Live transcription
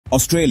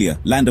Australia,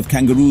 land of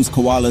kangaroos,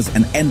 koalas,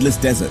 and endless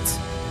deserts.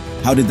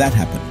 How did that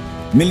happen?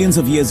 Millions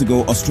of years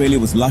ago, Australia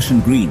was lush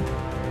and green.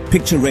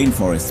 Picture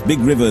rainforests, big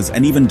rivers,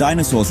 and even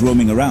dinosaurs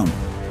roaming around.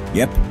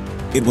 Yep,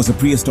 it was a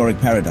prehistoric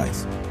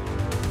paradise.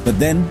 But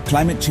then,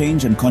 climate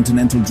change and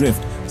continental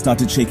drift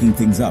started shaking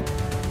things up.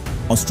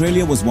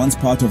 Australia was once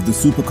part of the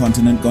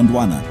supercontinent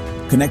Gondwana,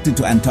 connected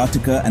to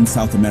Antarctica and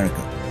South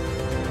America.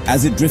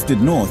 As it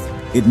drifted north,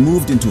 it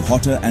moved into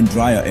hotter and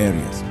drier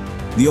areas.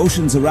 The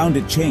oceans around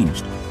it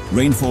changed,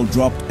 rainfall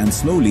dropped, and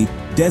slowly,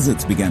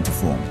 deserts began to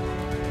form.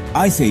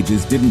 Ice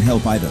ages didn't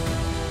help either.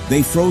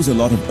 They froze a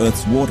lot of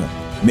Earth's water,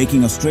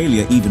 making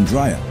Australia even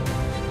drier.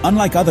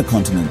 Unlike other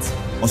continents,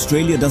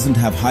 Australia doesn't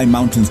have high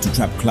mountains to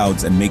trap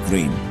clouds and make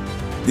rain.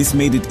 This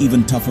made it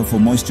even tougher for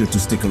moisture to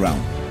stick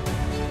around.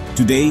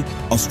 Today,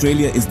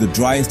 Australia is the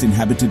driest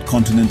inhabited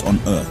continent on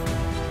Earth.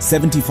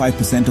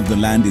 75% of the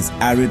land is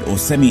arid or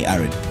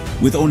semi-arid,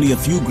 with only a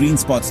few green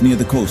spots near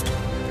the coast.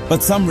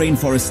 But some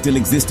rainforests still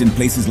exist in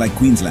places like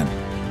Queensland.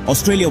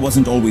 Australia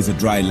wasn't always a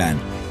dry land.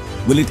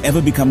 Will it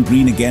ever become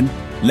green again?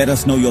 Let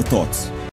us know your thoughts.